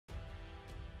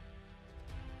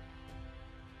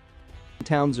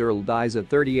Townes Earle dies at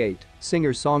 38,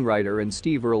 singer-songwriter and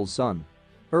Steve Earle's son.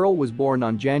 Earle was born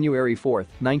on January 4,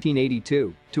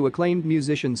 1982, to acclaimed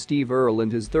musician Steve Earle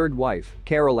and his third wife,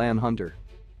 Carol Ann Hunter.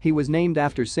 He was named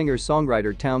after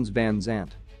singer-songwriter Townes Van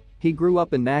Zandt. He grew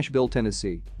up in Nashville,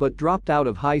 Tennessee, but dropped out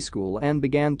of high school and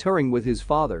began touring with his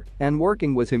father and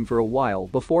working with him for a while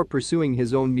before pursuing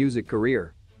his own music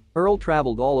career. Earle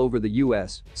traveled all over the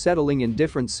US, settling in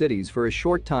different cities for a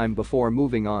short time before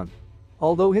moving on.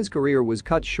 Although his career was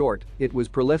cut short, it was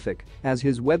prolific, as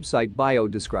his website bio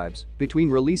describes,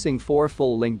 between releasing 4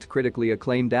 full-length critically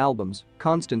acclaimed albums,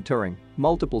 constant touring,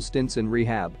 multiple stints in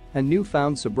rehab, and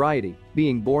newfound sobriety,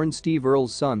 being born Steve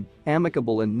Earle's son,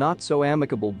 amicable and not so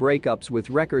amicable breakups with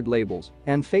record labels,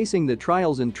 and facing the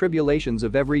trials and tribulations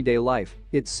of everyday life,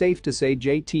 it's safe to say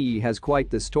JTE has quite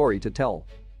the story to tell.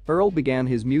 Earle began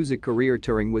his music career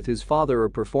touring with his father or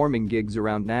performing gigs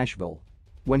around Nashville.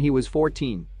 When he was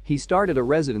 14, he started a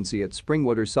residency at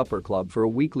Springwater Supper Club for a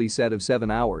weekly set of 7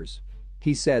 hours.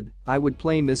 He said, "I would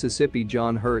play Mississippi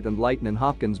John Hurt and Lightnin'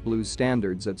 Hopkins blues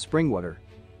standards at Springwater.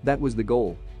 That was the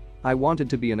goal. I wanted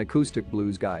to be an acoustic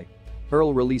blues guy."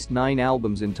 Earle released 9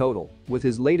 albums in total, with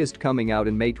his latest coming out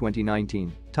in May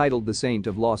 2019, titled The Saint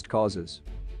of Lost Causes.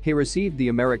 He received the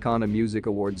Americana Music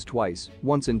Awards twice,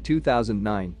 once in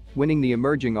 2009, winning the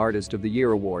Emerging Artist of the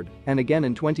Year award, and again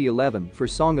in 2011 for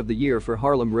Song of the Year for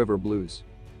Harlem River Blues.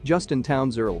 Justin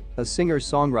Townes Earle, a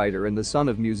singer-songwriter and the son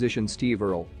of musician Steve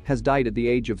Earle, has died at the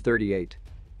age of 38.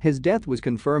 His death was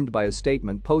confirmed by a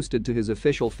statement posted to his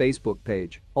official Facebook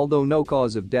page, although no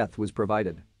cause of death was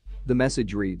provided. The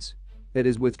message reads, "It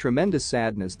is with tremendous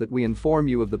sadness that we inform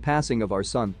you of the passing of our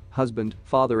son, husband,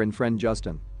 father and friend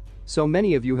Justin. So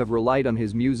many of you have relied on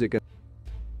his music and